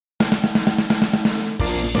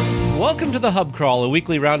Welcome to the Hub Crawl, a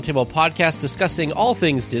weekly roundtable podcast discussing all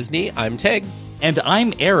things Disney. I'm Teg. And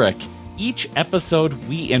I'm Eric. Each episode,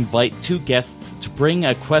 we invite two guests to bring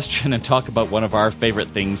a question and talk about one of our favorite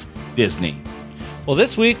things, Disney. Well,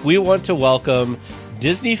 this week, we want to welcome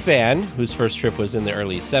Disney fan, whose first trip was in the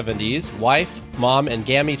early 70s, wife, mom, and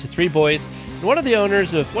gammy to three boys, and one of the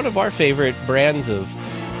owners of one of our favorite brands of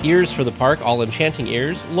ears for the park, All Enchanting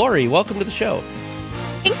Ears. Lori, welcome to the show.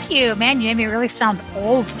 Thank you. Man, you made me really sound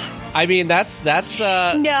old. I mean, that's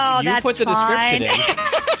no, you that's put the fine.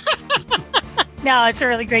 description in. No, it's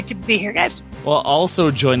really great to be here, guys. Well, also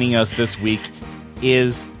joining us this week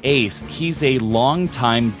is Ace. He's a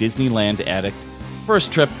longtime Disneyland addict.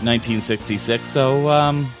 First trip, 1966. So,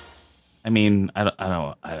 I mean,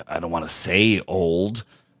 I don't want to say old,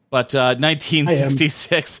 but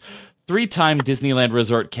 1966, three-time Disneyland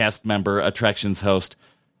Resort cast member, attractions host.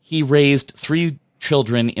 He raised three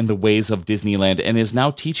children in the ways of Disneyland and is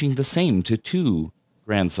now teaching the same to two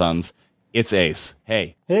grandsons. It's Ace.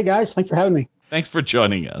 Hey. Hey, guys. Thanks for having me. Thanks for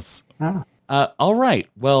joining us. All right.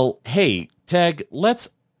 Well, hey, Tag, let's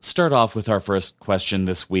start off with our first question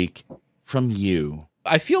this week from you.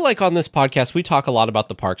 I feel like on this podcast, we talk a lot about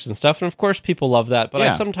the parks and stuff, and of course, people love that, but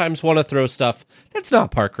I sometimes want to throw stuff that's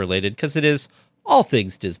not park-related, because it is all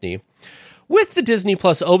things Disney. With the Disney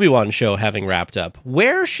Plus Obi-Wan show having wrapped up,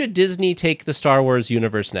 where should Disney take the Star Wars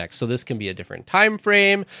universe next? So this can be a different time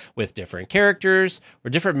frame with different characters or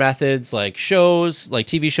different methods, like shows, like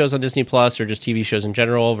TV shows on Disney Plus, or just TV shows in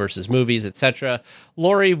general versus movies, etc.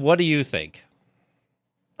 Lori, what do you think?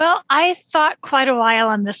 Well, I thought quite a while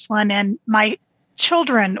on this one, and my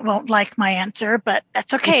children won't like my answer, but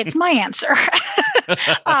that's okay. It's my answer.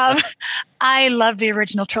 I love the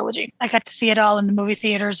original trilogy. I got to see it all in the movie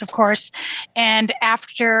theaters, of course. And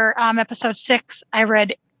after episode 6, I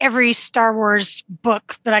read every Star Wars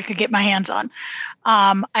book that I could get my hands on.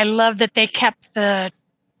 I love that they kept the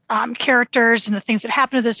characters and the things that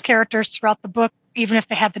happen to those characters throughout the book, even if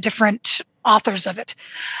they had the different authors of it.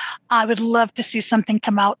 I would love to see something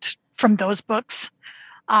come out from those books.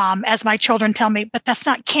 As my children tell me, but that's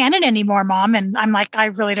not canon anymore, Mom. And I'm like, I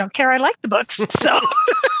really don't care. I like the books. So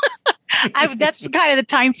that's kind of the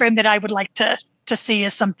time frame that I would like to see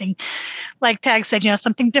as something, like Tag said,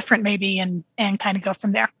 something different maybe, and kind of go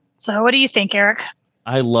from there. So what do you think, Eric?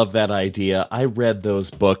 I love that idea. I read those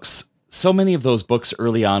books. So many of those books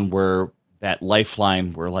early on were that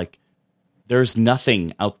lifeline where, like, there's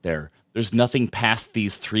nothing out there. There's nothing past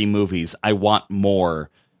these three movies. I want more.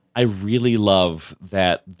 I really love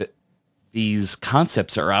that these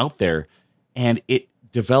concepts are out there, and it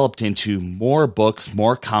developed into more books,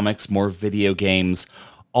 more comics, more video games.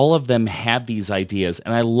 All of them had these ideas,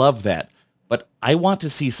 and I love that. But I want to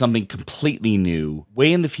see something completely new,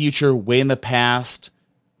 way in the future, way in the past.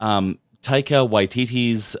 Taika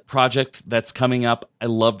Waititi's project that's coming up, I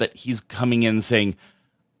love that he's coming in saying,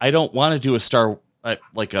 I don't want to do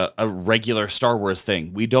a regular Star Wars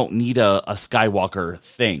thing. We don't need a Skywalker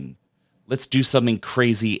thing. Let's do something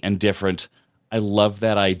crazy and different. I love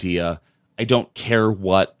that idea. I don't care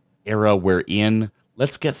what era we're in.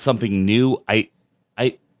 Let's get something new. I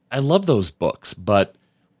love those books, but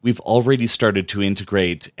we've already started to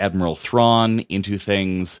integrate Admiral Thrawn into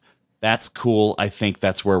things. That's cool. I think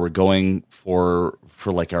that's where we're going for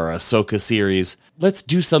like our Ahsoka series. Let's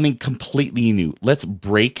do something completely new. Let's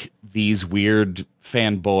break these weird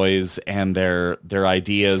fanboys and their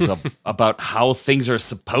ideas about how things are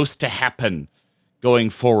supposed to happen going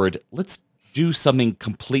forward. Let's do something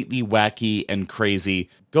completely wacky and crazy.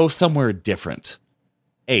 Go somewhere different.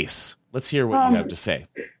 Ace, let's hear what you have to say.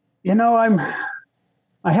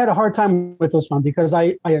 I had a hard time with this one because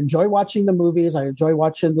I enjoy watching the movies. I enjoy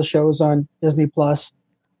watching the shows on Disney Plus,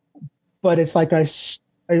 but it's like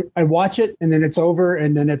I watch it and then it's over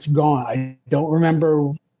and then it's gone. I don't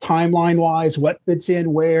remember timeline wise what fits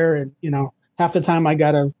in where, and half the time I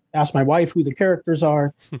gotta ask my wife who the characters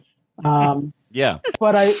are. But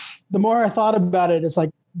the more I thought about it, it's like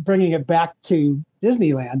bringing it back to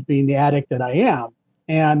Disneyland, being the addict that I am.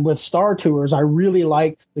 And with Star Tours, I really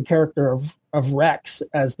liked the character of Rex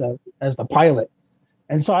as the pilot.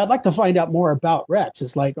 And so I'd like to find out more about Rex.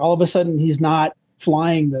 It's like all of a sudden he's not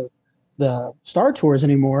flying the Star Tours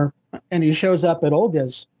anymore, and he shows up at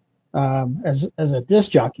Olga's as a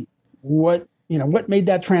disc jockey. What made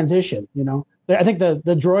that transition? I think the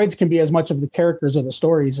droids can be as much of the characters of the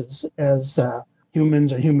stories as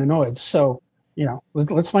humans or humanoids. So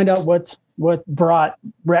let's find out what brought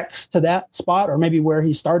Rex to that spot, or maybe where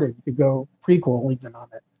he started. You could go prequel even on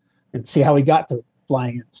it and see how he got to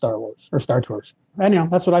flying in Star Wars or Star Tours. Anyhow,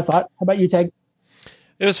 that's what I thought. How about you, Tag?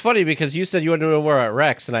 It was funny because you said you wanted to know more about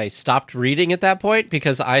Rex, and I stopped reading at that point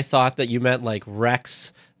because I thought that you meant like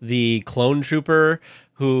Rex, the clone trooper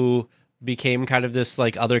who became kind of this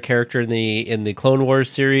like other character in the Clone Wars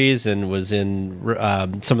series and was in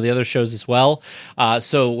some of the other shows as well.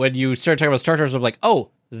 So when you started talking about Star Wars, I'm like,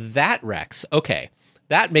 oh, that Rex. Okay.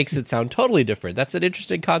 That makes it sound totally different. That's an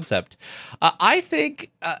interesting concept. I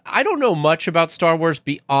think I don't know much about Star Wars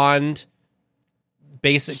beyond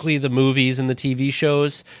basically the movies and the TV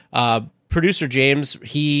shows. Producer James,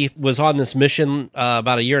 he was on this mission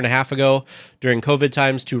about a year and a half ago during COVID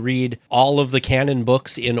times to read all of the canon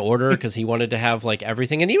books in order because he wanted to have like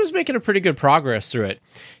everything, and he was making a pretty good progress through it.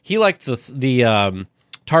 He liked the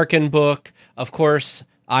Tarkin book. Of course,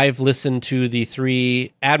 I've listened to the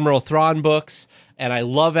 3 Admiral Thrawn books, and I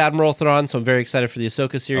love Admiral Thrawn, so I'm very excited for the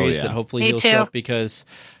Ahsoka series that hopefully he'll show up because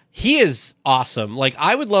he is awesome. Like,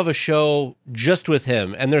 I would love a show just with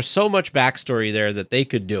him, and there's so much backstory there that they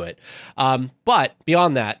could do it. But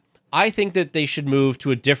beyond that, I think that they should move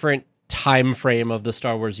to a different time frame of the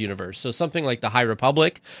Star Wars universe. So something like the High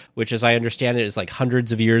Republic, which, as I understand it, is like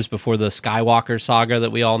hundreds of years before the Skywalker saga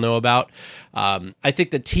that we all know about. I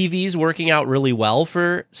think that TV's working out really well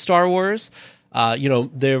for Star Wars.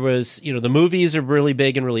 There was, the movies are really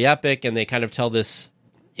big and really epic, and they kind of tell this,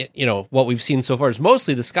 what we've seen so far is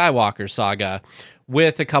mostly the Skywalker saga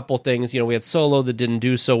with a couple things. We had Solo that didn't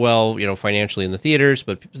do so well, financially in the theaters,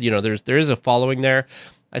 but, there is a following there.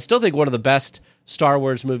 I still think one of the best Star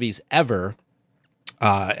Wars movies ever,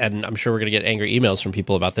 and I'm sure we're going to get angry emails from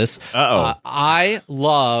people about this. I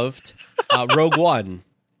loved Rogue One.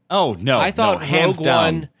 Oh, no. I thought hands Rogue down.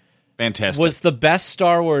 One Fantastic. was the best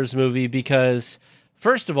Star Wars movie because,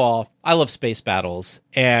 first of all, I love space battles.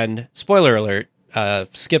 And spoiler alert,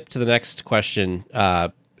 skip to the next question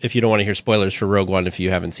if you don't want to hear spoilers for Rogue One if you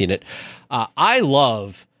haven't seen it. I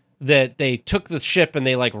love that they took the ship and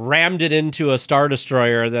they like rammed it into a Star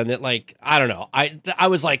Destroyer. Then it like, I don't know. I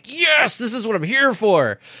was like, yes, this is what I'm here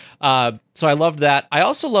for. So I loved that. I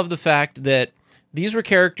also love the fact that these were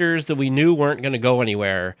characters that we knew weren't going to go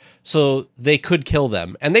anywhere, so they could kill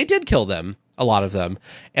them. And they did kill them, a lot of them.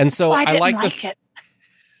 And so I didn't like it.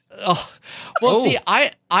 See,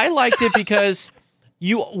 I liked it because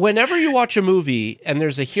whenever you watch a movie and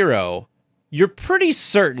there's a hero, you're pretty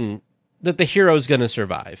certain that the hero's going to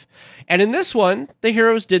survive. And in this one, the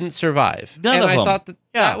heroes didn't survive. None of them. Thought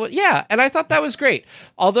and I thought that was great.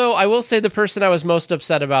 Although I will say the person I was most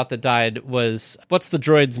upset about that died was, what's the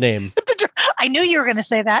droid's name? I knew you were going to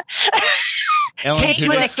say that.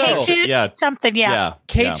 K2SO. Yeah. Something, yeah.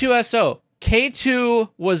 K2SO. K2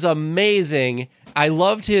 was amazing. I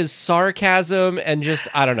loved his sarcasm and just,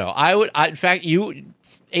 I don't know. In fact,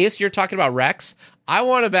 Ace, you're talking about Rex. I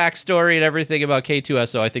want a backstory and everything about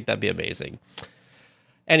K2SO. I think that'd be amazing.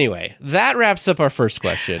 Anyway, that wraps up our first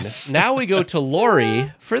question. Now we go to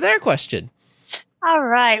Lori for their question. All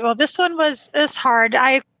right. Well, this one was hard.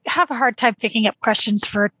 I have a hard time picking up questions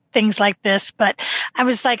for things like this, but I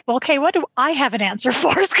was like, well, okay, what do I have an answer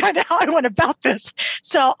for? Is kind of how I went about this.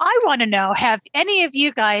 So I want to know, have any of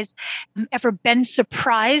you guys ever been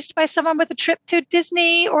surprised by someone with a trip to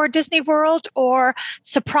Disney or Disney World, or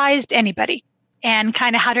surprised anybody? And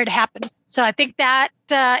kind of how did it happen? So I think that,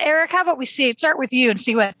 Eric, how about we start with you and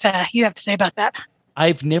see what you have to say about that?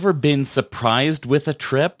 I've never been surprised with a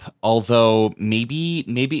trip, although maybe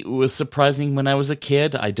it was surprising when I was a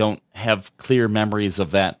kid. I don't have clear memories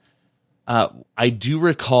of that. I do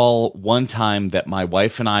recall one time that my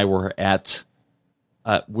wife and I were at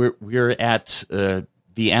we're at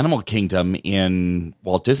the Animal Kingdom in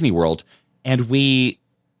Walt Disney World, and we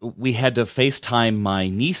had to FaceTime my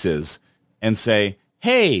nieces and say,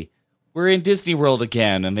 "Hey, we're in Disney World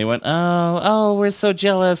again." And they went, "Oh, we're so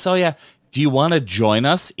jealous. Oh yeah. Do you want to join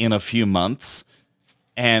us in a few months?"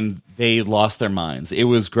 And they lost their minds. It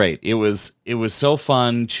was great. It was so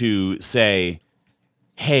fun to say,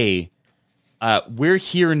 "Hey, we're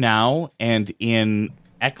here now, and in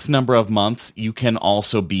X number of months, you can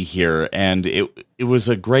also be here." And it was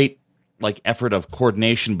a great effort of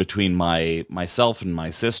coordination between myself and my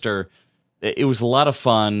sister. It was a lot of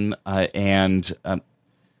fun, and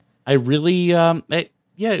I really,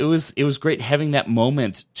 it was great having that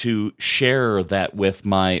moment to share that with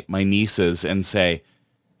my nieces and say,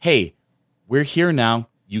 "Hey, we're here now.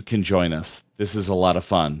 You can join us. This is a lot of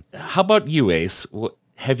fun." How about you, Ace?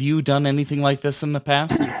 Have you done anything like this in the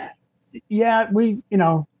past? Yeah, we,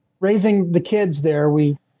 raising the kids there,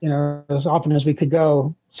 we, as often as we could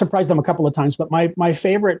go, surprised them a couple of times. But my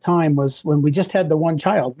favorite time was when we just had the one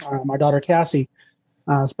child, my daughter Cassie.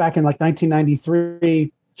 It's back in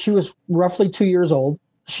 1993. She was roughly 2 years old.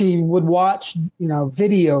 She would watch,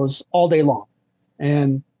 videos all day long.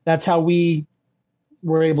 And that's how we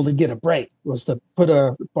were able to get a break, was to put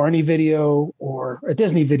a Barney video or a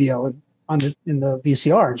Disney video in the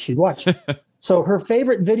VCR, and she'd watch. So her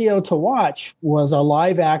favorite video to watch was a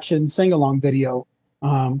live action sing along video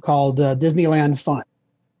called Disneyland Fun.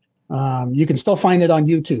 You can still find it on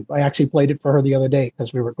YouTube. I actually played it for her the other day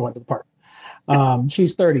because we were going to the park.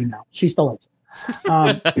 She's 30 now. She still likes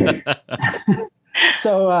it.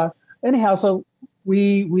 So anyhow, so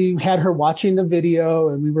we had her watching the video,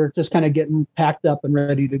 and we were just kind of getting packed up and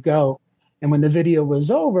ready to go. And when the video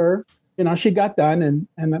was over, she got done,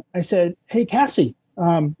 and I said, "Hey, Cassie,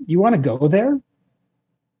 you want to go there?"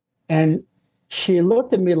 And she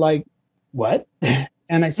looked at me like, "What?"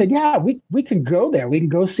 And I said, "Yeah, we can go there. We can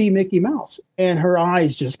go see Mickey Mouse." And her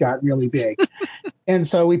eyes just got really big. And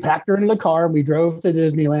so we packed her in the car and we drove to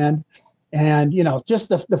Disneyland. And, just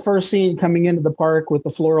the first scene coming into the park with the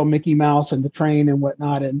floral Mickey Mouse and the train and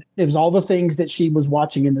whatnot. And it was all the things that she was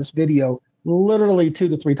watching in this video, literally 2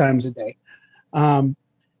 to 3 times a day.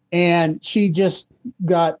 And she just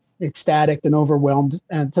got ecstatic and overwhelmed.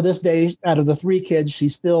 And to this day, out of the 3 kids,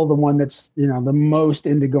 she's still the one that's, the most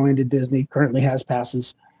into going to Disney, currently has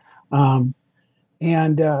passes. And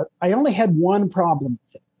I only had one problem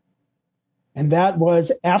with it. And that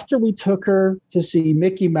was after we took her to see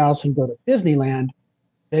Mickey Mouse and go to Disneyland,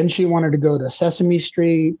 then she wanted to go to Sesame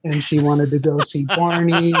Street and she wanted to go see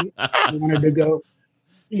Barney. She wanted to go.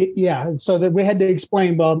 Yeah. So that we had to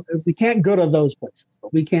explain, well, we can't go to those places,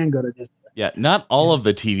 but we can go to Disneyland. Yeah. Not all of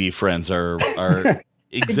the TV friends are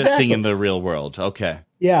existing exactly. in the real world. Okay.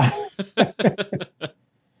 Yeah.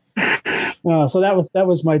 So that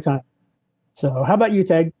was my time. So how about you,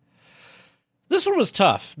 Tag? This one was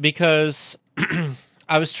tough because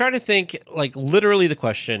I was trying to think, like, literally the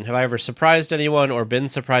question, have I ever surprised anyone or been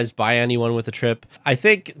surprised by anyone with a trip? I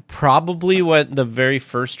think probably when the very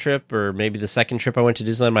first trip or maybe the second trip I went to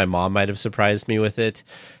Disneyland, my mom might have surprised me with it.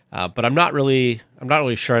 But I'm not really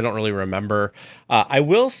sure. I don't really remember. I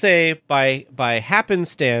will say by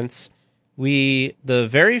happenstance, the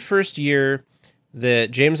very first year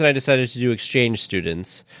that James and I decided to do exchange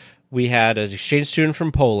students, we had an exchange student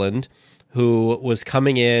from Poland who was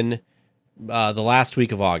coming in the last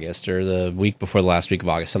week of August or the week before the last week of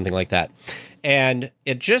August, something like that. And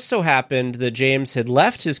it just so happened that James had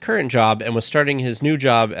left his current job and was starting his new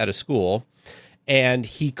job at a school. And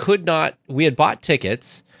he could not, we had bought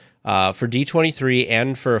tickets for D23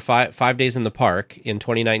 and for 5 days in the park in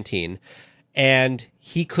 2019. And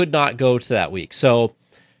he could not go to that week. So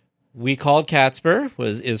we called Katzber,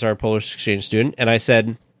 is our Polish exchange student. And I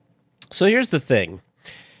said, so here's the thing.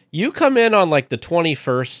 You come in on like the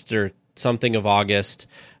 21st or something of August.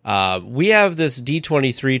 We have this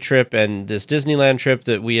D23 trip and this Disneyland trip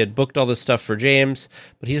that we had booked all this stuff for James,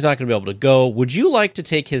 but he's not going to be able to go. Would you like to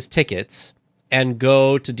take his tickets and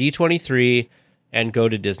go to D23 and go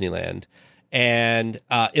to Disneyland? And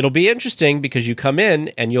it'll be interesting because you come in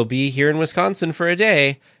and you'll be here in Wisconsin for a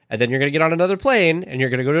day, and then you're going to get on another plane and you're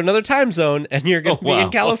going to go to another time zone and you're going to be in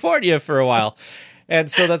California for a while.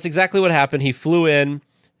 And so that's exactly what happened. He flew in.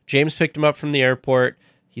 James picked him up from the airport.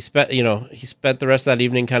 He spent the rest of that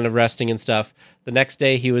evening kind of resting and stuff. The next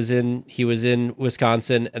day he was in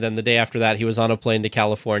Wisconsin, and then the day after that he was on a plane to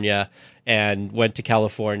California and went to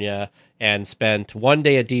California and spent 1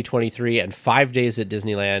 day at D23 and 5 days at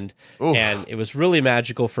Disneyland. Oof. And it was really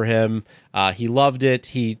magical for him. He loved it.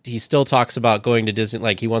 He still talks about going to Disney,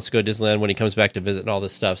 like he wants to go to Disneyland when he comes back to visit and all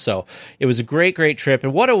this stuff. So it was a great, great trip.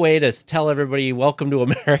 And what a way to tell everybody welcome to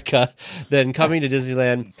America than coming to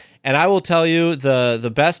Disneyland. And I will tell you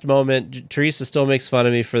the best moment, Teresa still makes fun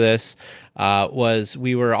of me for this, was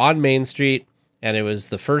we were on Main Street, and it was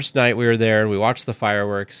the first night we were there, and we watched the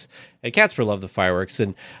fireworks. And Casper loved the fireworks.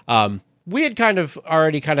 And we had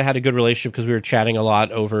already had a good relationship because we were chatting a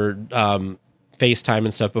lot over FaceTime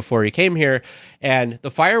and stuff before he came here. And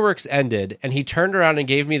the fireworks ended, and he turned around and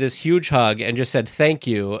gave me this huge hug and just said, "Thank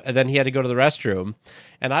you." And then he had to go to the restroom.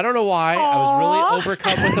 And I don't know why. Aww. I was really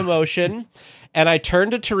overcome with emotion. And I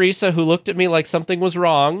turned to Teresa, who looked at me like something was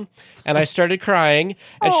wrong, and I started crying.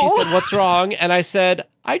 And she said, "What's wrong?" And I said,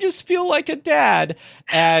 "I just feel like a dad."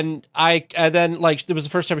 And then it was the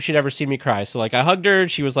first time she'd ever seen me cry. So I hugged her, and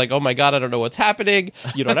she was like, "Oh my God, I don't know what's happening.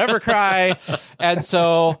 You don't ever cry." And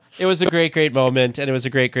so it was a great, great moment, and it was a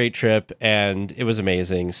great, great trip, and it was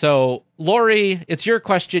amazing. So Lori, it's your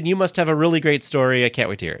question. You must have a really great story. I can't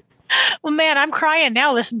wait to hear it. Well, man, I'm crying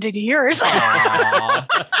now listening to yours. I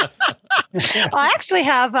actually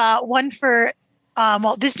have one for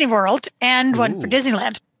Walt Disney World and one for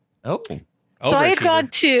Disneyland. Oh, So I had gone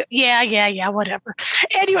to, whatever.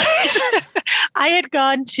 Anyways, I had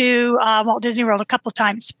gone to Walt Disney World a couple of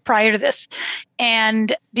times prior to this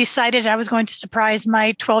and decided I was going to surprise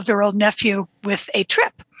my 12-year-old nephew with a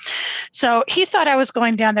trip. So he thought I was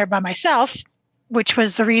going down there by myself, which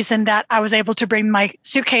was the reason that I was able to bring my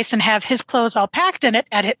suitcase and have his clothes all packed in it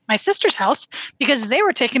at my sister's house because they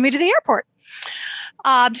were taking me to the airport.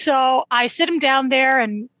 So I sit him down there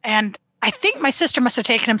and I think my sister must have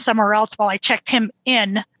taken him somewhere else while I checked him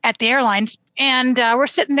in at the airlines. And we're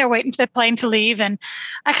sitting there waiting for the plane to leave. And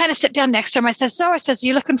I kind of sit down next to him. I says, are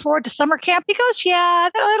you looking forward to summer camp? He goes, yeah,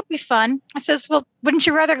 that'll be fun. I says, well, wouldn't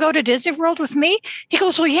you rather go to Disney World with me? He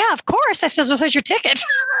goes, well, yeah, of course. I says, well, where's your ticket?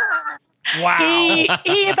 Wow.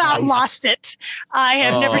 He about lost it. I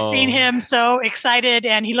have never seen him so excited.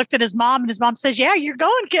 And he looked at his mom and his mom says, yeah, you're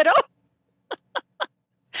going, kiddo.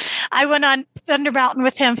 I went on Thunder Mountain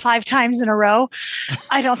with him 5 times in a row.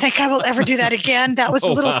 I don't think I will ever do that again. That was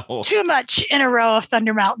a little too much in a row of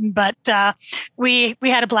Thunder Mountain, but we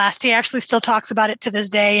had a blast. He actually still talks about it to this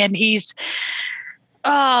day, and he's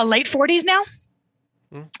late 40s now.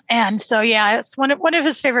 And so, yeah, it's one of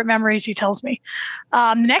his favorite memories, he tells me.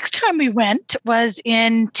 The next time we went was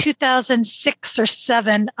in 2006 or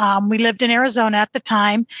 7. We lived in Arizona at the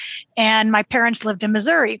time, and my parents lived in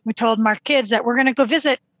Missouri. We told our kids that we're going to go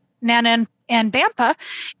visit Nana and Bampa,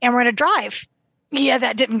 and we're going to drive. Yeah,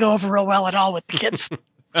 that didn't go over real well at all with the kids.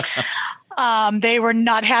 They were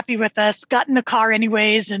not happy with us, got in the car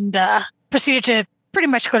anyways, and proceeded to pretty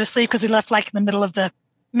much go to sleep because we left like in the middle of the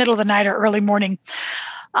night or early morning.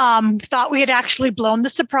 Thought we had actually blown the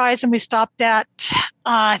surprise, and we stopped at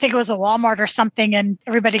I think it was a Walmart or something, and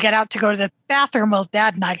everybody got out to go to the bathroom. Well,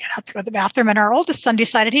 Dad and I got out to go to the bathroom, and our oldest son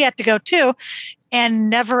decided he had to go too, and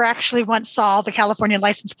never actually once saw the California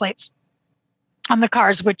license plates on the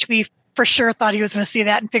cars, which we for sure thought he was going to see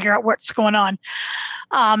that and figure out what's going on.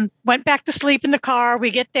 Went back to sleep in the car. We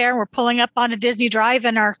get there, and we're pulling up on a Disney Drive,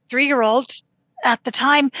 and our 3-year-old at the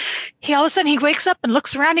time, all of a sudden he wakes up and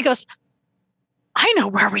looks around. He goes, I know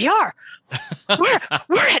where we are. We're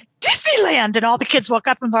at Disneyland. And all the kids woke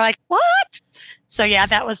up and were like, what? So yeah,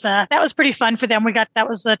 that was pretty fun for them. That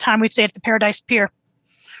was the time we'd stay at the Paradise Pier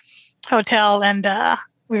Hotel, and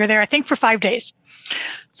we were there, I think, for 5 days.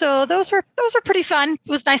 So those were pretty fun. It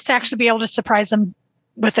was nice to actually be able to surprise them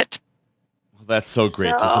with it. That's so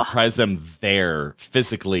great to surprise them there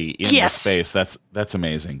physically in the space. That's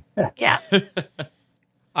amazing. Yeah.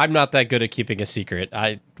 I'm not that good at keeping a secret.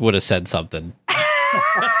 I would have said something.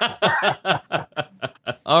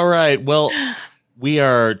 All right. Well, we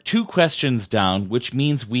are 2 questions down, which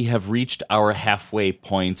means we have reached our halfway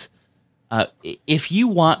point. If you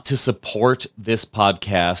want to support this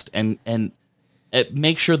podcast and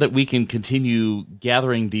make sure that we can continue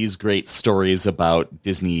gathering these great stories about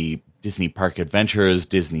Disney park adventures,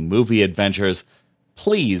 Disney movie adventures,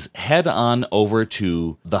 please head on over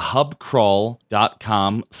to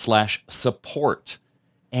thehubcrawl.com/support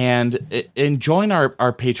and join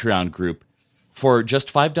our Patreon group. For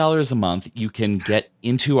just $5 a month, you can get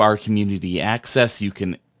into our community access. You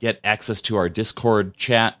can get access to our Discord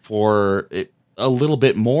chat. For a little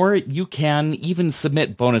bit more, you can even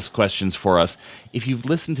submit bonus questions for us. If you've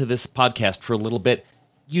listened to this podcast for a little bit,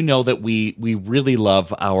 you know that we really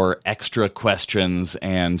love our extra questions,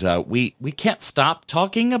 and we can't stop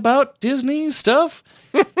talking about Disney stuff.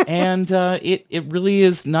 And it really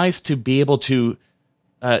is nice to be able to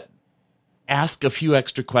ask a few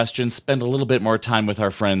extra questions, spend a little bit more time with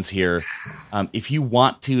our friends here. If you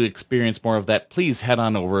want to experience more of that, please head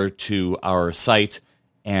on over to our site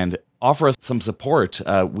and offer us some support.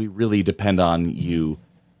 We really depend on you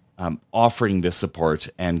offering this support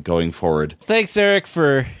and going forward. Thanks, Eric,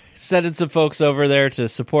 for sending some folks over there to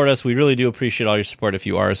support us. We really do appreciate all your support if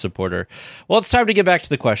you are a supporter. Well, it's time to get back to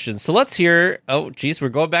the questions. So let's hear... Oh, geez, we're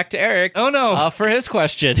going back to Eric. Oh, no. For his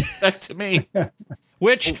question. Back to me.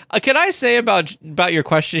 Which, can I say about your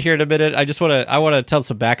question here in a minute? I want to tell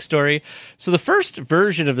some backstory. So the first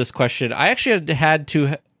version of this question, I actually had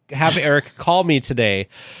to have Eric call me today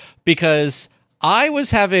because I was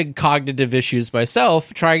having cognitive issues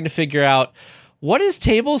myself, trying to figure out what is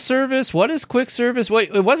table service, what is quick service. What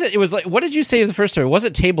it was like. What did you say the first time? It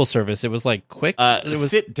wasn't table service. It was like quick. It was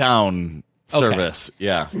sit down service.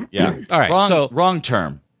 Okay. Yeah. All right. Wrong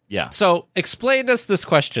term. Yeah. So explain us this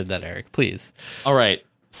question then, Eric, please. All right.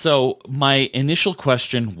 So my initial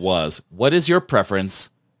question was, what is your preference?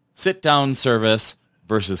 Sit down service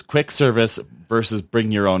versus quick service versus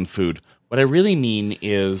bring your own food. What I really mean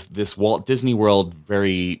is this Walt Disney World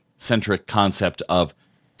very centric concept of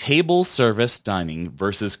table service dining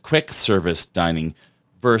versus quick service dining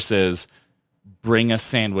versus bring a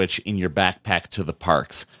sandwich in your backpack to the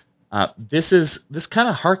parks. This kind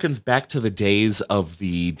of harkens back to the days of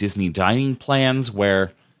the Disney dining plans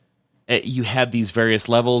where you had these various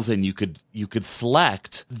levels and you could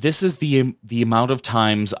select, this is the amount of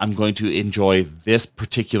times I'm going to enjoy this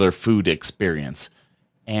particular food experience.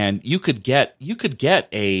 And you could get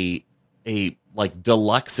a like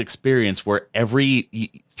deluxe experience where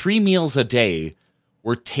every 3 meals a day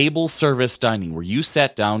were table service dining, where you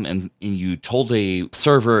sat down and you told a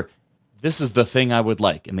server, this is the thing I would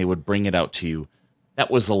like, and they would bring it out to you. That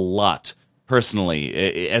was a lot,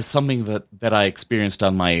 personally, as something that I experienced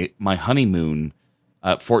on my honeymoon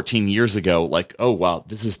 14 years ago. Like, oh, wow,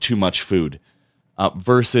 this is too much food.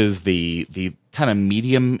 Versus the kind of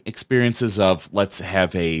medium experiences of let's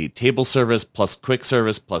have a table service plus quick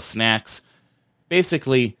service plus snacks.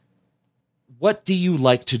 Basically, what do you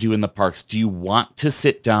like to do in the parks? Do you want to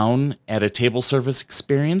sit down at a table service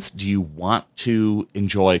experience? Do you want to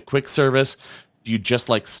enjoy quick service? Do you just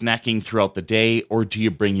like snacking throughout the day, or do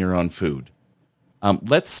you bring your own food?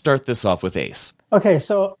 Let's start this off with Ace. Okay,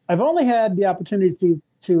 so I've only had the opportunity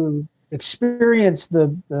to experience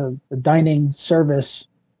the dining service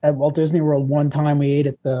at Walt Disney World one time. We ate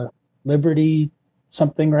at the Liberty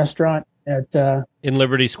something restaurant in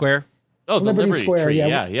Liberty Square. Oh, the Liberty Square, Tree.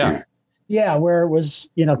 yeah. Yeah. Yeah, where it was,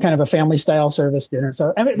 kind of a family style service dinner.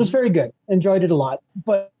 So I mean, it was very good. Enjoyed it a lot.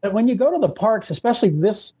 But when you go to the parks, especially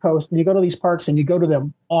this coast, when you go to these parks and you go to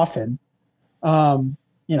them often, trying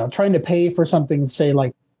to pay for something, say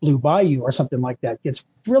like Blue Bayou or something like that, gets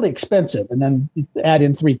really expensive. And then you add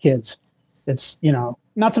in 3 kids. It's,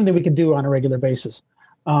 not something we could do on a regular basis.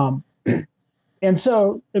 And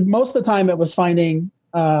so most of the time it was finding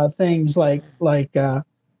things like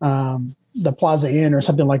the Plaza Inn or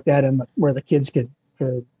something like that, and where the kids could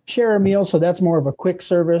share a meal. So that's more of a quick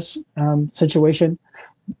service situation.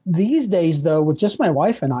 These days, though, with just my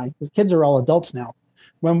wife and I, the kids are all adults now.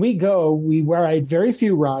 When we go, we ride very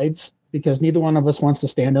few rides because neither one of us wants to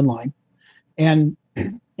stand in line, and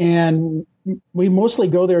we mostly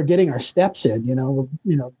go there getting our steps in.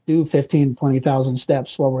 Do 15, 20,000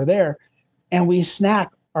 steps while we're there, and we snack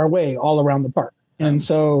our way all around the park. And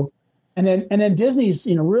so. And then Disney's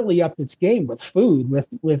really upped its game with food,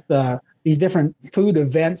 with these different food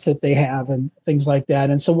events that they have and things like that.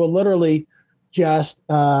 And so we'll literally just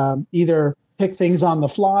either pick things on the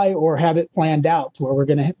fly or have it planned out to where we're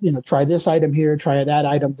going to try this item here, try that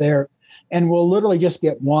item there, and we'll literally just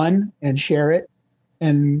get one and share it,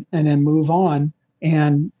 and then move on.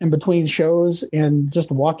 And in between shows and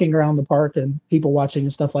just walking around the park and people watching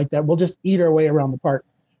and stuff like that, we'll just eat our way around the park.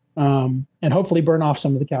 And hopefully burn off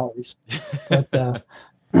some of the calories. But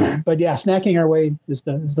yeah, snacking our way is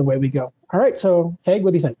the way we go. All right. So Tag,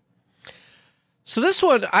 what do you think? So this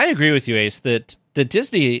one, I agree with you, Ace, that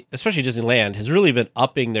Disney, especially Disneyland, has really been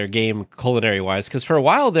upping their game culinary wise. Cause for a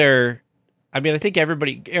while there, I think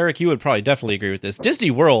everybody, Eric, you would probably definitely agree with this.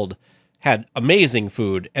 Disney World had amazing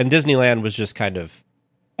food and Disneyland was just kind of,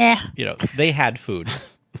 they had food.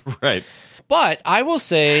 Right. But I will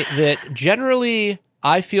say that generally,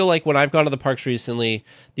 I feel like when I've gone to the parks recently,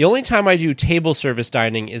 the only time I do table service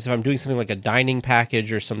dining is if I'm doing something like a dining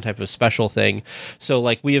package or some type of special thing. So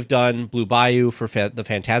like we have done Blue Bayou for the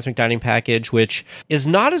Fantasmic dining package, which is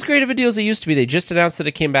not as great of a deal as it used to be. They just announced that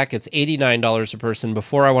it came back. It's $89 a person.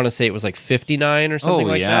 Before, I want to say it was like $59 or something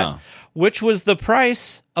that, which was the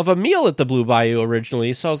price of a meal at the Blue Bayou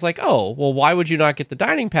originally. So I was like, oh, well, why would you not get the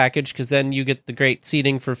dining package? Because then you get the great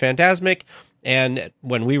seating for Fantasmic. And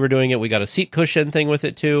when we were doing it, we got a seat cushion thing with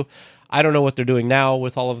it too. I don't know what they're doing now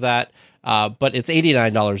with all of that, but it's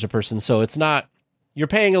 $89 a person. So it's not, you're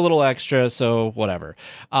paying a little extra, so whatever.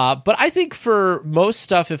 But I think for most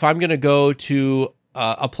stuff, if I'm going to go to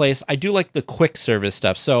a place, I do like the quick service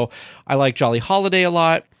stuff. So I like Jolly Holiday a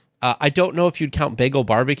lot. I don't know if you'd count Bengal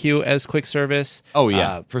Barbecue as quick service. Oh,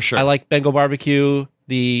 yeah, for sure. I like Bengal Barbecue,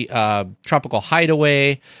 the Tropical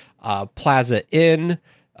Hideaway, Plaza Inn,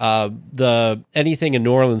 the anything in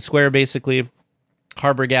New Orleans Square, basically,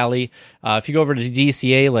 Harbor Galley. If you go over to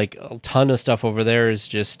DCA, like a ton of stuff over there is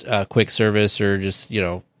just quick service or just,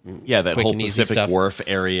 that whole Pacific Wharf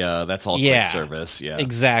area, that's all quick service. Yeah,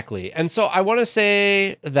 exactly. And so I want to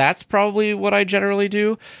say that's probably what I generally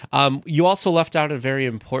do. You also left out a very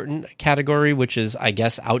important category, which is, I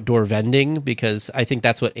guess, outdoor vending, because I think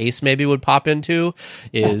that's what Ace maybe would pop into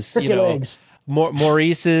is, legs.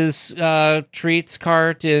 Maurice's treats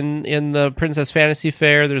cart in the Princess Fantasy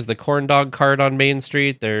Fair. There's the corn dog cart on Main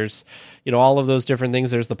Street. There's all of those different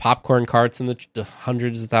things. There's the popcorn carts and the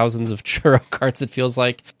hundreds of thousands of churro carts, it feels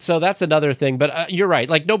like. So that's another thing. But you're right.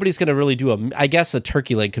 Like, nobody's going to really do I guess a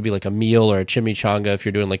turkey leg could be like a meal or a chimichanga if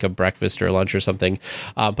you're doing like a breakfast or a lunch or something.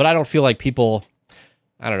 But I don't feel like people,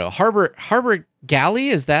 I don't know, Harbor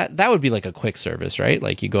Galley, that would be like a quick service, right?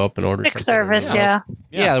 Like you go up and order quick something. Service, yeah.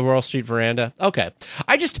 Yeah, the Wall Street Veranda. Okay.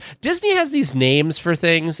 Disney has these names for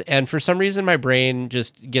things, and for some reason my brain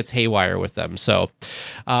just gets haywire with them. So,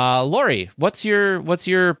 Lori, what's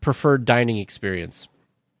your preferred dining experience?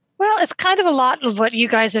 Well, it's kind of a lot of what you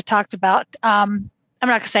guys have talked about. I'm not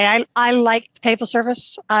going to say I like table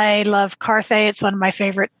service. I love Carthay. It's one of my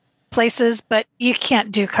favorite places, but you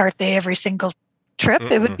can't do Carthay every single trip.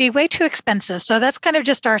 It would be way too expensive. So that's kind of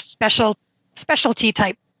just our specialty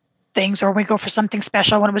type things, or when we go for something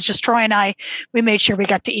special. When it was just Troy and I, we made sure we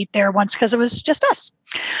got to eat there once because it was just us.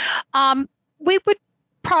 We would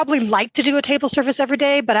probably like to do a table service every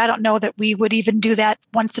day, but I don't know that we would even do that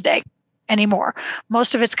once a day anymore.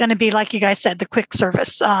 Most of it's going to be, like you guys said, the quick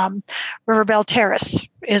service. Riverbell Terrace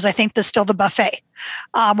is, I think, still the buffet,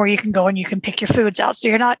 where you can go and you can pick your foods out.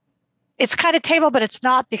 So it's kind of table, but it's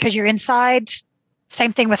not, because you're inside.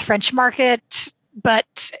 Same thing with French Market,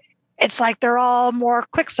 but it's like they're all more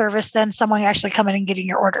quick service than someone actually coming and getting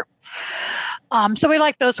your order. So we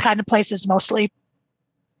like those kind of places mostly.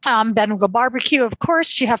 Bengal Barbecue, of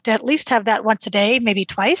course, you have to at least have that once a day, maybe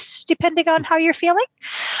twice, depending on how you're feeling.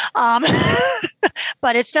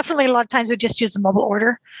 But it's definitely, a lot of times we just use the mobile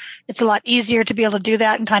order. It's a lot easier to be able to do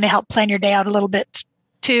that and kind of help plan your day out a little bit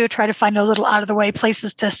to try to find a little out of the way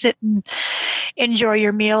places to sit and enjoy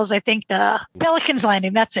your meals. I think the Pelican's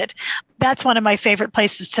Landing, that's it. That's one of my favorite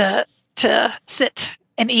places to sit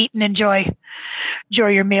and eat and enjoy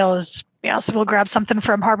your meals. So we'll grab something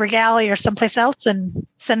from Harbor Galley or someplace else and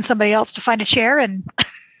send somebody else to find a chair, and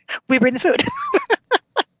we bring the food.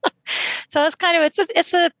 So it's kind of,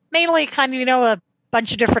 it's a mainly kind of, a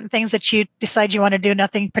bunch of different things that you decide you want to do,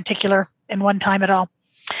 nothing particular in one time at all.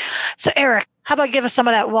 So Eric, how about give us some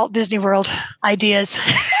of that Walt Disney World ideas?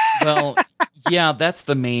 Well, yeah, that's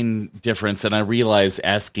the main difference. And I realize,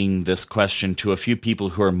 asking this question to a few people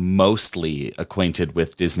who are mostly acquainted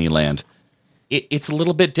with Disneyland, it's a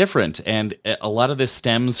little bit different. And a lot of this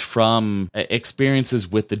stems from experiences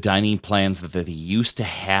with the dining plans that they used to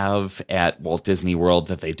have at Walt Disney World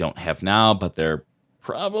that they don't have now, but they're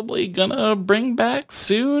probably gonna bring back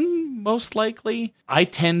soon, most likely. I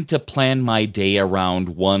tend to plan my day around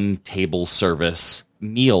one table service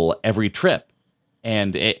meal every trip,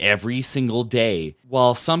 and every single day.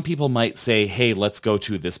 While some people might say, hey, let's go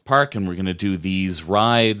to this park and we're gonna do these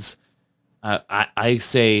rides, I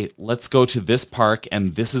say, let's go to this park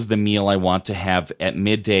and this is the meal I want to have at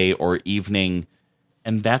midday or evening,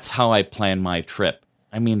 and that's how I plan my trip.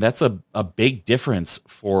 I mean, that's a big difference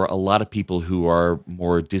for a lot of people who are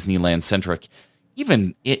more Disneyland-centric.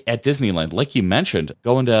 Even at Disneyland, like you mentioned,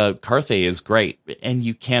 going to Carthay is great, and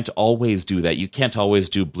you can't always do that. You can't always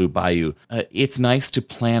do Blue Bayou. It's nice to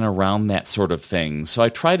plan around that sort of thing, so I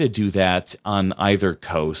try to do that on either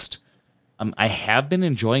coast. I have been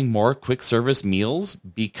enjoying more quick service meals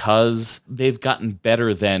because they've gotten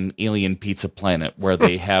better than Alien Pizza Planet, where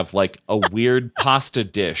they have like a weird pasta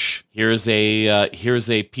dish. Here's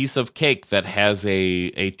a piece of cake that has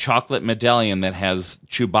a chocolate medallion that has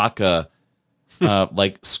Chewbacca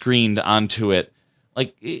like screened onto it.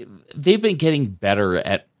 Like, they've been getting better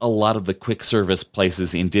at a lot of the quick service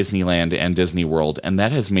places in Disneyland and Disney World, and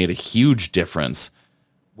that has made a huge difference,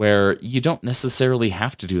 where you don't necessarily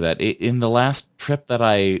have to do that. In the last trip that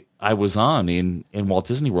I was on in Walt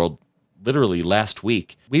Disney World, literally last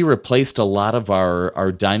week, we replaced a lot of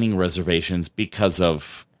our dining reservations because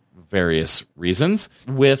of various reasons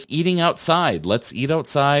with eating outside. Let's eat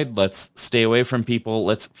outside. Let's stay away from people.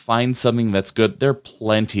 Let's find something that's good. There are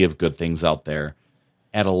plenty of good things out there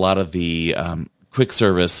at a lot of the quick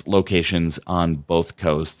service locations on both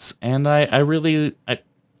coasts, and I really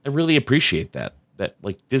appreciate that. That,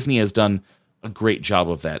 like, Disney has done a great job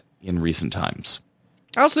of that in recent times.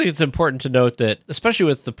 I also think it's important to note that, especially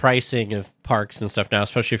with the pricing of parks and stuff now,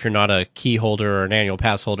 especially if you're not a key holder or an annual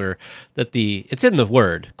pass holder, that it's in the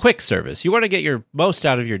word, quick service. You want to get your most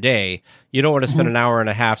out of your day. You don't want to spend an hour and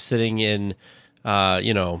a half sitting in,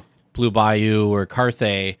 Blue Bayou or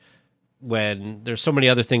Carthay when there's so many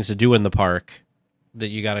other things to do in the park that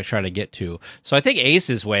you got to try to get to. So I think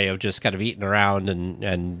Ace's way of just kind of eating around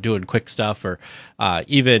and doing quick stuff, or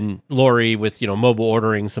even Lori with, mobile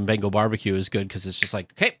ordering some Bengal barbecue is good, because it's just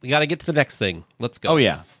like, okay, we got to get to the next thing. Let's go. Oh,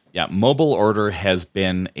 yeah. Yeah, mobile order has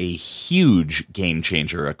been a huge game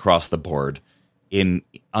changer across the board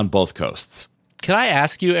on both coasts. Can I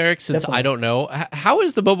ask you, Eric, since Definitely. I don't know, how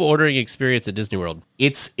is the mobile ordering experience at Disney World?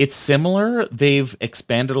 It's similar. They've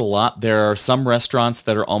expanded a lot. There are some restaurants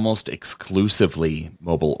that are almost exclusively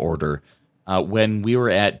mobile order. When we were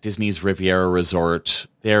at Disney's Riviera Resort,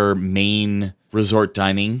 their main resort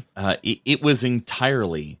dining, it was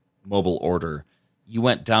entirely mobile order. You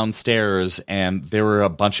went downstairs and there were a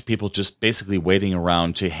bunch of people just basically waiting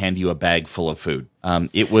around to hand you a bag full of food.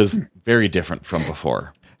 It was very different from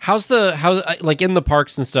before. How like in the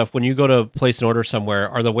parks and stuff, when you go to place an order somewhere,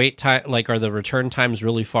 are the wait time, like, are the return times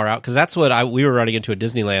really far out? Because that's what we were running into at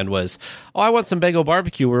Disneyland was, I want some Bagel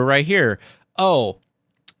Barbecue. We're right here. Oh,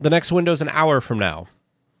 the next window's an hour from now.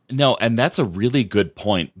 No, and that's a really good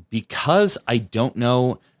point, because I don't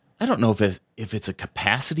know if it's a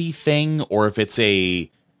capacity thing or if it's a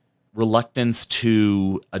reluctance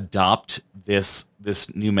to adopt this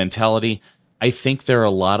new mentality. I think there are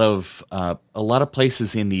a lot of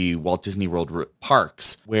places in the Walt Disney World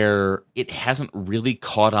parks where it hasn't really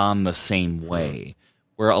caught on the same way,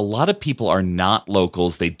 where a lot of people are not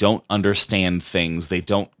locals. They don't understand things.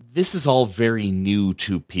 This is all very new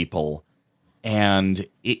to people, and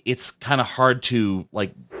it's kind of hard to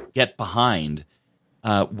like get behind,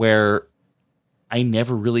 where I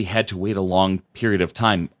never really had to wait a long period of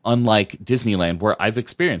time, unlike Disneyland, where I've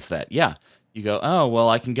experienced that. Yeah. You go, oh, well,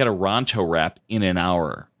 I can get a Ronto wrap in an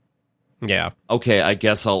hour. Yeah. Okay, I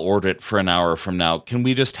guess I'll order it for an hour from now. Can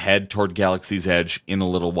we just head toward Galaxy's Edge in a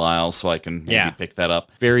little while so I can maybe pick that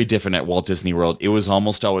up? Very different at Walt Disney World. It was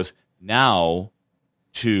almost always now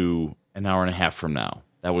to an hour and a half from now.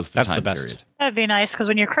 That's the best period. That'd be nice, because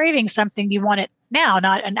when you're craving something, you want it now,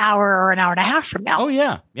 not an hour or an hour and a half from now. Oh,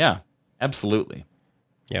 yeah. Yeah, absolutely.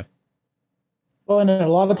 Yeah. Well, and a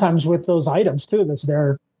lot of times with those items, too,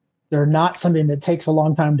 they're not something that takes a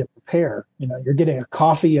long time to prepare. You're getting a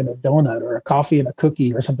coffee and a donut or a coffee and a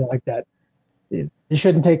cookie or something like that. It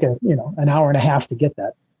shouldn't take an hour and a half to get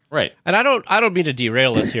that. Right. And I don't mean to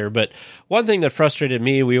derail us here, but one thing that frustrated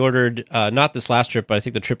me, we ordered, not this last trip, but I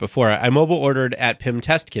think the trip before, I mobile ordered at Pym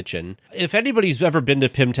Test Kitchen. If anybody's ever been to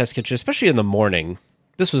Pym Test Kitchen, especially in the morning,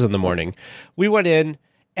 this was in the morning, we went in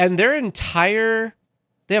and they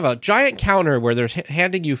have a giant counter where they're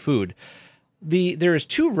handing you food. There's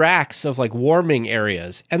 2 racks of like warming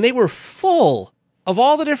areas, and they were full of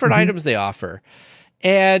all the different items they offer.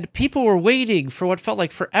 And people were waiting for what felt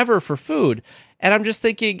like forever for food. And I'm just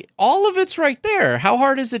thinking, all of it's right there. How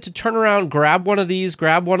hard is it to turn around, grab one of these,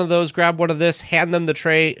 grab one of those, grab one of this, hand them the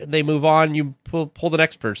tray, they move on, you pull the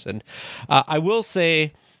next person. I will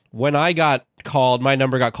say, when I got called, my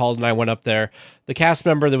number got called and I went up there, the cast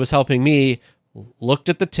member that was helping me looked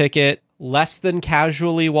at the ticket, less than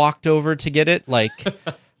casually walked over to get it. Like,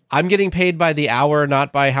 I'm getting paid by the hour,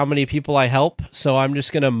 not by how many people I help. So I'm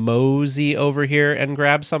just going to mosey over here and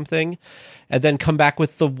grab something and then come back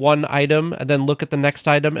with the one item and then look at the next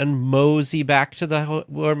item and mosey back to the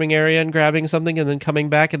warming area and grabbing something and then coming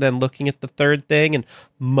back and then looking at the third thing and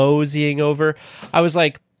moseying over. I was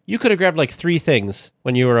like, you could have grabbed like 3 things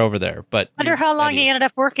when you were over there, but Wonder how long he ended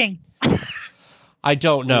up working. I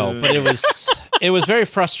don't know, but it was very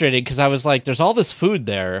frustrating because I was like, there's all this food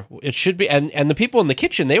there. It should be, and the people in the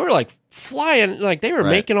kitchen, they were like flying, like they were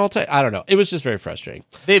making all time. I don't know. It was just very frustrating.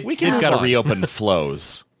 They've got to reopen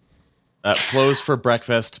Flo's. Flo's for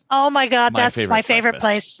breakfast. Oh my God, that's my favorite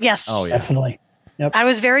place. Yes. Oh yeah, definitely. Yep. I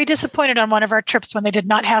was very disappointed on one of our trips when they did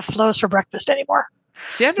not have Flo's for breakfast anymore.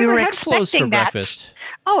 See, I've never had Flo's for breakfast.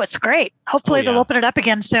 Oh, it's great. Hopefully they'll open it up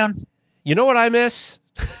again soon. You know what I miss?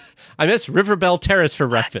 I miss River Bell Terrace for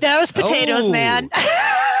breakfast. Those potatoes, man.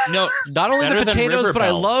 No, not only the potatoes, but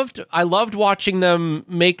I loved watching them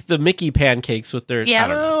make the Mickey pancakes with their. Yeah.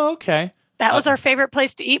 Oh, okay. That was our favorite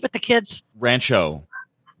place to eat with the kids. Rancho,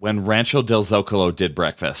 when Rancho del Zocalo did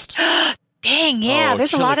breakfast. Dang, yeah.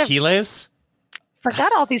 There's a lot of.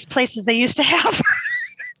 Forgot all these places they used to have.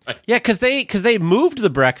 Yeah, because they moved the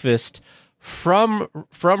breakfast from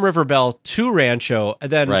River Bell to Rancho,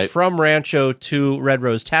 and then from Rancho to Red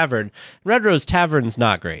Rose Tavern. Red Rose Tavern's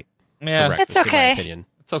not great. Yeah, it's okay. In my opinion.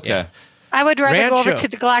 It's okay. Yeah. I would rather go over to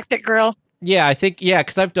the Galactic Grill. Yeah, I think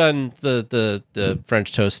because I've done the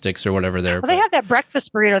French toast sticks or whatever there. Well, they have that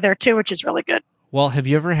breakfast burrito there too, which is really good. Well, have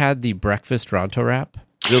you ever had the breakfast Ronto wrap?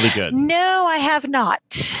 Really good. No, I have not.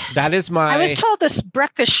 That is I was told this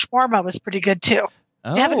breakfast shawarma was pretty good too.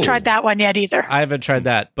 Oh. I haven't tried that one yet either. I haven't tried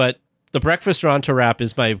that, but the breakfast Ronto wrap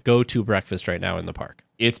is my go-to breakfast right now in the park.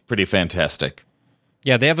 It's pretty fantastic.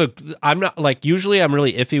 Yeah, they have I'm not like, usually I'm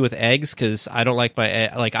really iffy with eggs because I don't like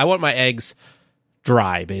I want my eggs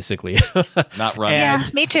dry, basically. Not running. Yeah,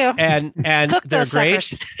 me too. And Cook they're those great.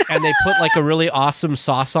 suckers. And they put like a really awesome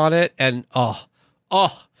sauce on it. And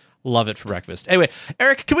love it for breakfast. Anyway,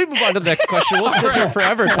 Eric, can we move on to the next question? We'll sit here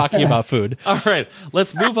forever talking about food. All right,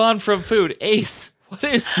 let's move on from food. Ace, what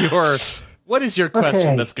is your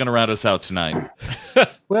question that's going to round us out tonight?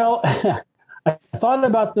 Well, I thought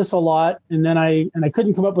about this a lot, and then I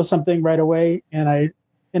couldn't come up with something right away, and I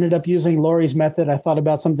ended up using Lori's method. I thought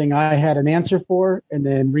about something I had an answer for, and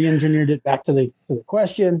then re-engineered it back to the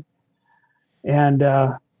question, and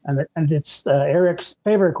it's Eric's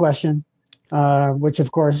favorite question, which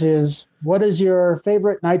of course is, what is your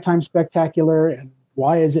favorite nighttime spectacular, and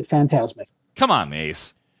why is it phantasmic? Come on,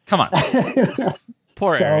 Ace. Come on.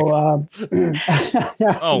 Poor Eric.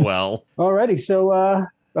 Oh well. Alrighty, so.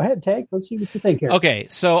 Go ahead, Tank. Let's see what you think here. Okay,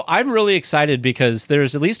 so I'm really excited because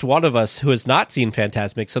there's at least one of us who has not seen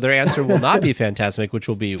Phantasmic, so their answer will not be Phantasmic, which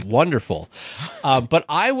will be wonderful. But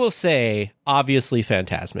I will say, obviously,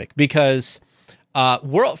 Phantasmic, because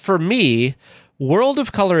for me, World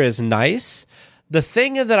of Color is nice. The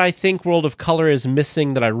thing that I think World of Color is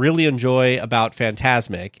missing that I really enjoy about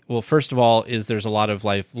Phantasmic, well, first of all, is there's a lot of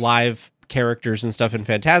live characters and stuff in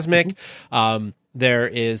Phantasmic. Mm-hmm. There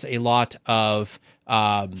is a lot of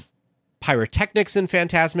pyrotechnics in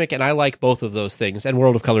Phantasmic, and I like both of those things, and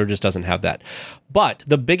World of Color just doesn't have that. But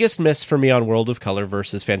the biggest miss for me on World of Color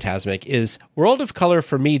versus Phantasmic is World of Color,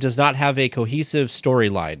 for me, does not have a cohesive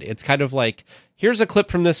storyline. It's kind of like, here's a clip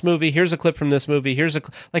from this movie, here's a clip from this movie,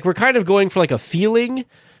 like we're kind of going for like a feeling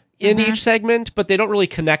in each segment, but they don't really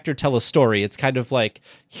connect or tell a story. It's kind of like,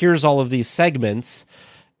 here's all of these segments,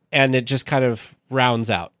 and it just kind of rounds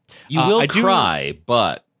out. You will cry,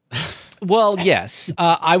 but... Well, yes.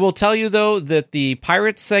 I will tell you, though, that the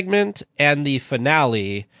Pirates segment and the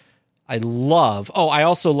finale, I love. Oh, I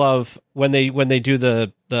also love when they do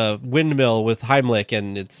the windmill with Heimlich,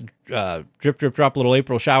 and it's drip, drip, drop, little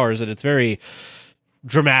April showers, and it's very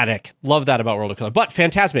dramatic. Love that about World of Color. But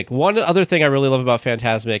Phantasmic, one other thing I really love about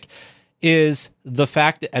Phantasmic is the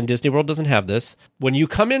fact that, and Disney World doesn't have this, when you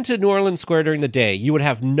come into New Orleans Square during the day, you would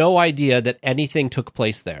have no idea that anything took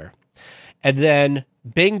place there. And then,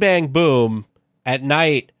 bing, bang, boom, at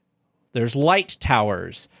night, there's light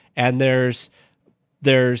towers, and there's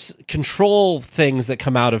control things that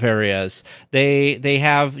come out of areas. They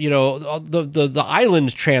have, the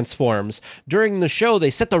island transforms. During the show, they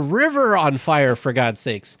set the river on fire, for God's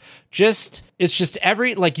sakes. It's just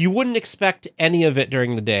you wouldn't expect any of it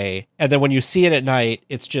during the day. And then when you see it at night,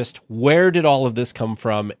 it's just, where did all of this come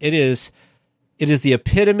from? It is the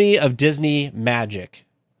epitome of Disney magic.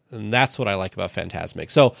 And that's what I like about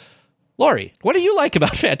Phantasmic. So, Lori, what do you like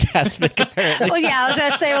about Phantasmic, apparently? Well, yeah, I was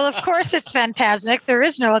going to say, well, of course it's Phantasmic. There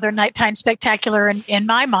is no other nighttime spectacular in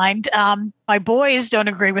my mind. My boys don't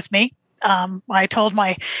agree with me. I told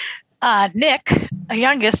my Nick, the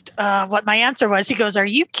youngest, what my answer was. He goes, "Are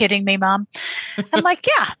you kidding me, Mom?" I'm like,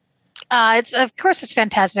 yeah. Of course it's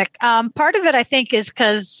Phantasmic. Part of it, I think, is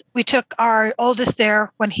because we took our oldest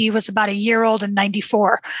there when he was about a year old in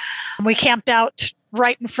 '94. We camped out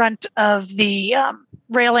right in front of the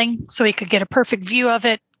railing so he could get a perfect view of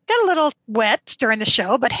it. Got a little wet during the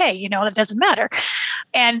show, but hey, that doesn't matter.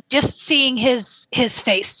 And just seeing his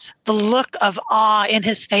face, the look of awe in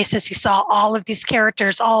his face as he saw all of these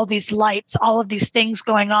characters, all these lights, all of these things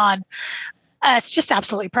going on. It's just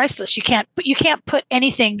absolutely priceless. You can't put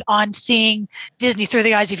anything on seeing Disney through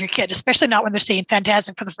the eyes of your kid, especially not when they're seeing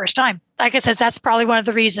Phantasmic for the first time. Like I said, that's probably one of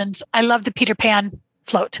the reasons I love the Peter Pan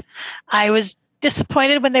float. I was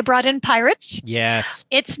disappointed when they brought in Pirates. Yes.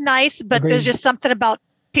 It's nice, but Agreed. There's just something about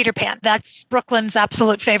Peter Pan. That's Brooklyn's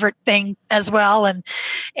absolute favorite thing as well. And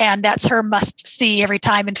that's her must see every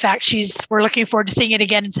time. In fact, we're looking forward to seeing it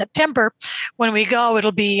again in September. When we go,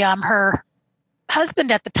 it'll be her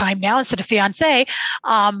husband at the time now instead of fiance.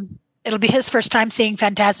 It'll be his first time seeing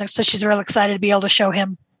Phantasmic. So she's real excited to be able to show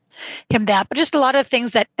him that. But just a lot of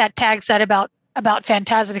things that Tag said about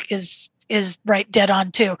Phantasmic is right dead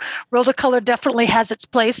on too. World of Color definitely has its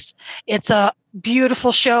place. It's a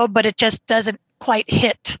beautiful show, but it just doesn't quite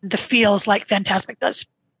hit the feels like Phantasmic does.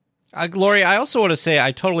 Lori, I also want to say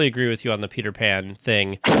I totally agree with you on the Peter Pan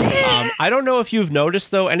thing. I don't know if you've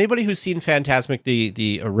noticed, though, anybody who's seen Phantasmic,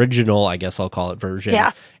 the original, I guess I'll call it, version,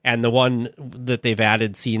 and the one that they've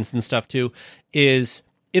added scenes and stuff to, it's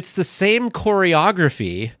the same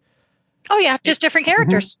choreography. Oh, yeah, just different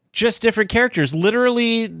characters. Just different characters.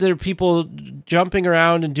 Literally, there are people jumping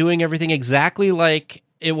around and doing everything exactly like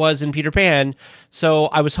it was in Peter Pan. So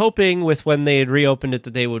I was hoping with when they had reopened it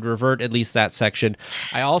that they would revert at least that section.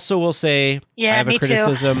 I also will say I have a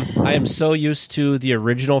criticism. I am so used to the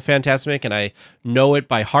original Fantasmic and I know it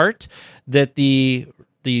by heart that the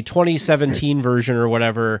 2017 version or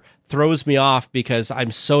whatever throws me off because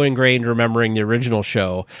I'm so ingrained remembering the original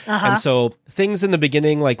show. And so things in the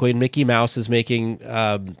beginning, like when Mickey Mouse is making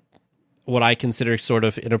what I consider sort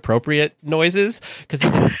of inappropriate noises, because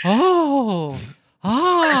he's like, and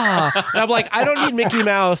I'm like, I don't need Mickey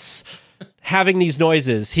Mouse having these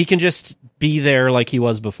noises. He can just be there like he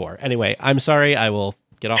was before. Anyway, I'm sorry. I will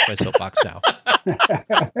get off my soapbox now.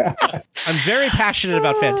 I'm very passionate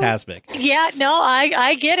about Fantasmic. Yeah, no,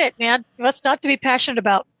 I get it, man. What's not to be passionate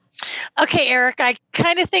about? Okay, Eric, I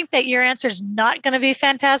kind of think that your answer is not going to be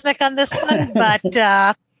Fantasmic on this one,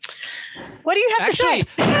 but what do you have to say?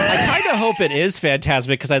 I kind of hope it is Fantasmic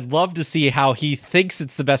because I'd love to see how he thinks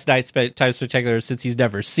it's the best Nighttime Spectacular since he's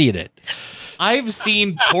never seen it. I've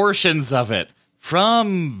seen portions of it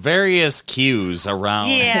from various cues around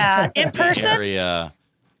in person? area.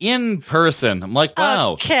 In person. I'm like,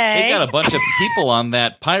 wow, they got a bunch of people on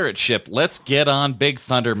that pirate ship. Let's get on Big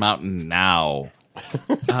Thunder Mountain now.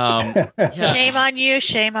 Shame on you.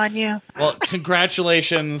 Shame on you. Well,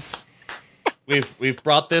 congratulations. We've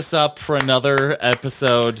brought this up for another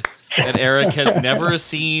episode that Eric has never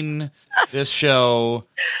seen this show,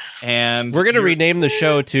 and we're going to rename the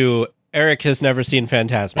show to Eric Has Never Seen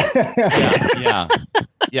Fantasmic.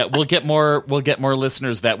 Yeah. We'll get more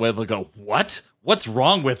listeners that way. They'll go, what? What's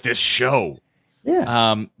wrong with this show?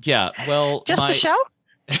 Yeah. Well, just the show.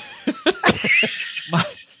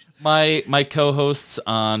 my co-hosts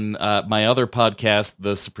on my other podcast,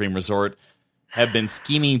 The Supreme Resort, have been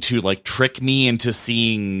scheming to like trick me into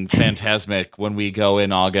seeing Fantasmic when we go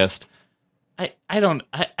in August. I don't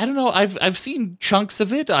know. I've seen chunks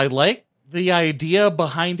of it. I like the idea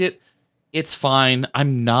behind it. It's fine.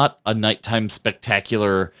 I'm not a nighttime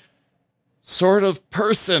spectacular sort of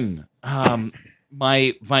person.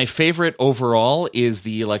 My favorite overall is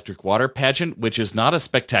the Electric Water Pageant, which is not a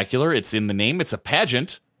spectacular. It's in the name. It's a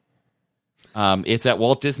pageant. It's at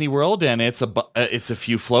Walt Disney World, and it's a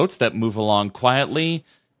few floats that move along quietly.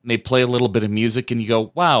 And they play a little bit of music, and you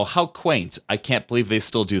go, wow, how quaint. I can't believe they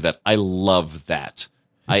still do that. I love that.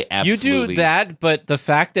 I absolutely... You do that, but the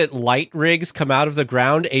fact that light rigs come out of the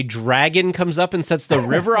ground, a dragon comes up and sets the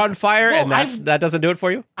river on fire, and that doesn't do it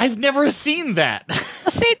for you? I've never seen that.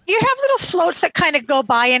 See, you have little floats that kind of go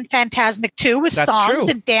by in Fantasmic too, with songs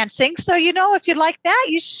and dancing. So, if you like that,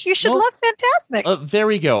 you should love Fantasmic. There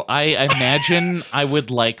we go. I imagine I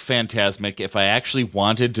would like Fantasmic if I actually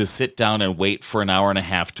wanted to sit down and wait for an hour and a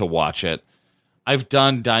half to watch it. I've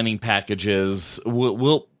done dining packages.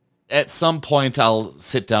 We'll at some point, I'll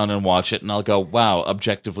sit down and watch it, and I'll go, wow,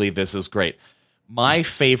 objectively, this is great. My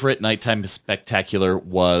favorite nighttime spectacular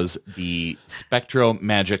was the Spectro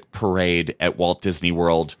Magic Parade at Walt Disney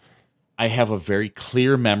World. I have a very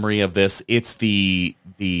clear memory of this. It's the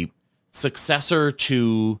successor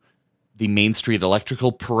to the Main Street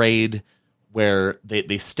Electrical Parade, where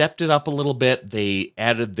they stepped it up a little bit. They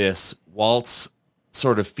added this waltz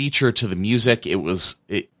sort of feature to the music.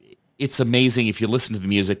 It's amazing. If you listen to the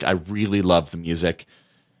music, I really love the music.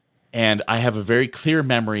 And I have a very clear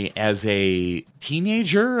memory as a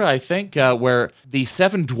teenager, I think, where the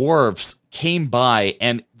 7 dwarves came by,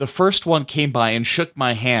 and the first one came by and shook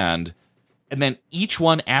my hand, and then each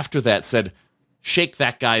one after that said, shake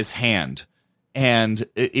that guy's hand. And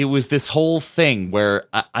it was this whole thing where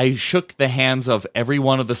I shook the hands of every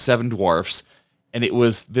one of the 7 dwarfs, and it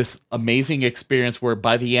was this amazing experience where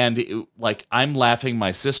by the end, I'm laughing,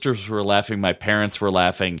 my sisters were laughing, my parents were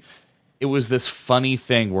laughing. It was this funny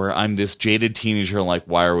thing where I'm this jaded teenager, like,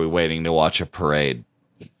 why are we waiting to watch a parade?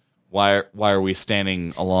 Why are we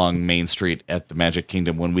standing along Main Street at the Magic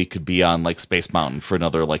Kingdom when we could be on, Space Mountain for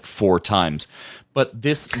another, 4 times? But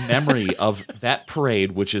this memory of that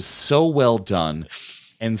parade, which is so well done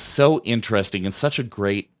and so interesting and such a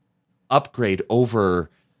great upgrade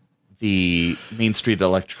over the Main Street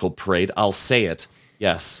Electrical Parade, I'll say it,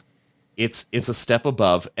 yes, it's a step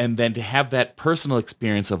above. And then to have that personal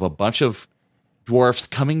experience of a bunch of dwarfs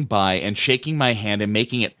coming by and shaking my hand and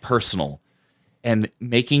making it personal and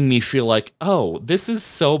making me feel like, oh, this is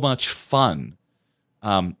so much fun,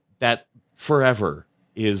 that forever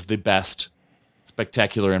is the best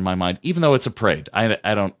spectacular in my mind, even though it's a parade. I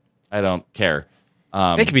don't care.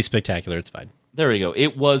 It can be spectacular. It's fine. There we go.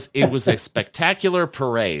 It was a spectacular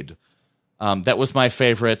parade. That was my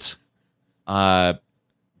favorite.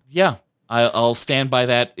 Yeah, I'll stand by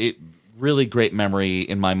that. It really great memory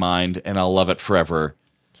in my mind, and I'll love it forever.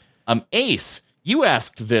 Ace, you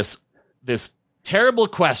asked this Terrible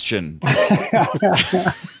question.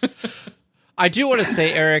 I do want to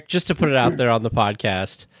say, Eric, just to put it out there on the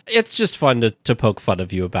podcast, it's just fun to poke fun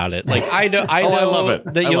of you about it. Like I know I love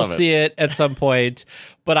it. that you'll see it at some point,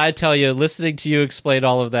 but I tell you, listening to you explain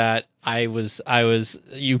all of that, I was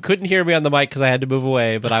you couldn't hear me on the mic because I had to move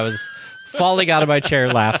away, but I was falling out of my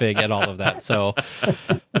chair laughing at all of that. So,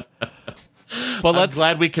 but I'm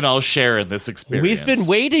glad we can all share in this experience. We've been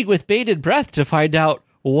waiting with bated breath to find out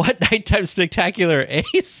what Nighttime Spectacular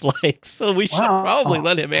Ace likes, so we should probably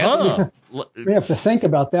let him answer. We have to think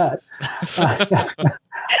about that.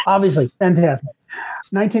 Obviously, fantastic.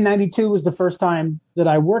 1992 was the first time that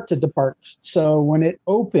I worked at the parks. So when it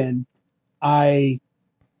opened, I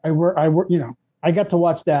got to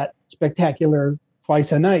watch that spectacular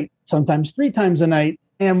twice a night, sometimes 3 times a night.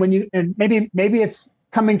 And maybe it's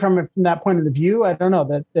coming from that point of view. I don't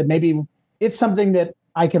know that maybe it's something that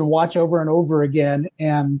I can watch over and over again.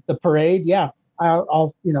 And the parade,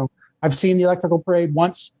 I've seen the electrical parade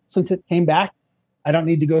once since it came back. I don't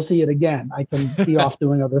need to go see it again. I can be off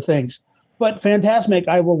doing other things. But Fantasmic,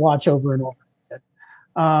 I will watch over and over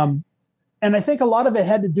again. And I think a lot of it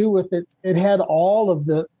had to do with it. It had all of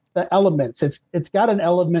the elements. It's got an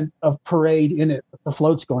element of parade in it with the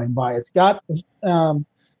floats going by. It's got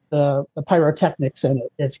the pyrotechnics in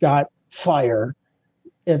it. It's got fire.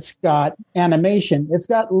 It's got animation. It's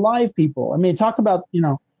got live people. I mean, talk about,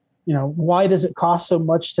 why does it cost so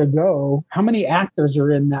much to go? How many actors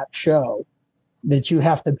are in that show that you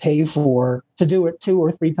have to pay for to do it 2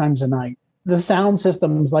 or 3 times a night? The sound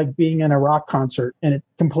system is like being in a rock concert, and it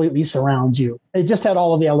completely surrounds you. It just had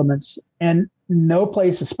all of the elements, and no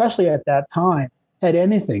place, especially at that time, had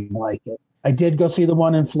anything like it. I did go see the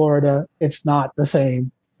one in Florida. It's not the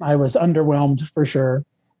same. I was underwhelmed for sure.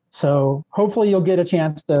 So hopefully you'll get a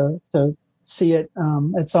chance to see it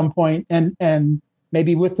at some point, and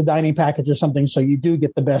maybe with the dining package or something, so you do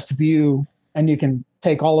get the best view and you can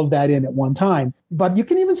take all of that in at one time. But you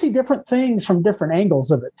can even see different things from different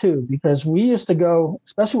angles of it too, because we used to go,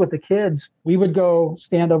 especially with the kids, we would go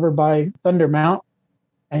stand over by Thunder Mount,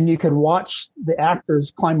 and you could watch the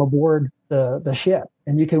actors climb aboard the ship,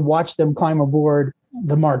 and you could watch them climb aboard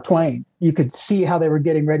the Mark Twain. You could see how they were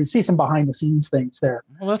getting ready, see some behind the scenes things there.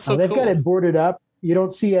 Well, that's so they've cool. got it boarded up. You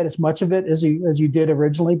don't see it as much of it as you did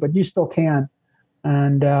originally, but you still can.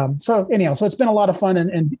 And so it's been a lot of fun,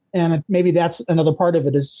 and maybe that's another part of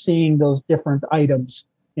it, is seeing those different items,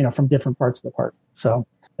 from different parts of the park. So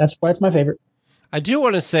that's why it's my favorite. I do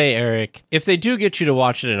want to say, Eric, if they do get you to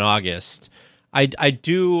watch it in August, I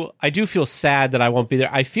do feel sad that I won't be there.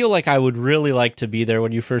 I feel like I would really like to be there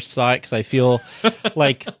when you first saw it, because I feel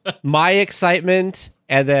like my excitement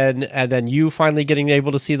and then you finally getting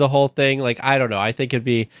able to see the whole thing. Like, I don't know. I think it'd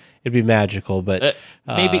be magical, but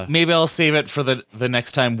maybe I'll save it for the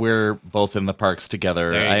next time we're both in the parks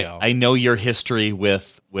together. I know your history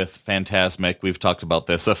with Fantasmic. We've talked about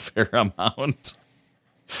this a fair amount.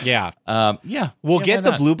 Yeah. We'll get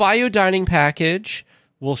the Blue Bayou dining package.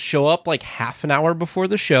 We'll show up like half an hour before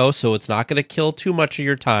the show, so it's not going to kill too much of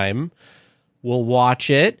your time. We'll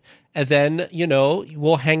watch it, and then,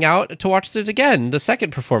 we'll hang out to watch it again, the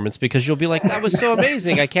second performance, because you'll be like, that was so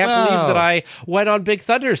amazing. I can't believe that I went on Big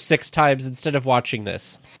Thunder 6 times instead of watching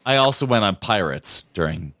this. I also went on Pirates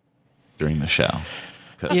during the show.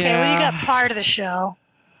 Okay, well, you got part of the show.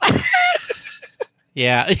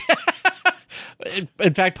 Yeah.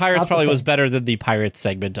 In fact, Pirates probably was better than the Pirates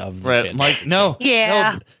segment of the right. Like, no,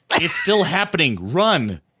 it's still happening.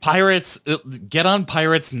 Run, Pirates! Get on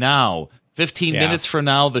Pirates now. 15 minutes from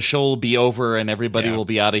now, the show will be over and everybody will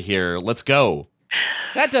be out of here. Let's go.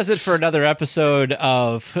 That does it for another episode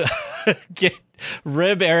of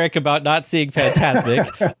Rib Eric about not seeing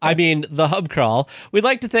Fantasmic. I mean, the Hub Crawl. We'd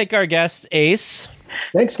like to thank our guest, Ace.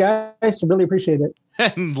 Thanks, guys. Really appreciate it.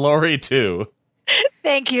 And Lori, too.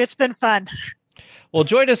 Thank you. It's been fun. Well,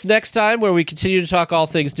 join us next time where we continue to talk all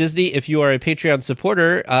things Disney. If you are a Patreon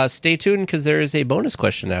supporter, stay tuned, because there is a bonus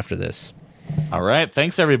question after this. All right.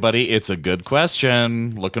 Thanks, everybody. It's a good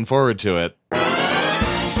question. Looking forward to it.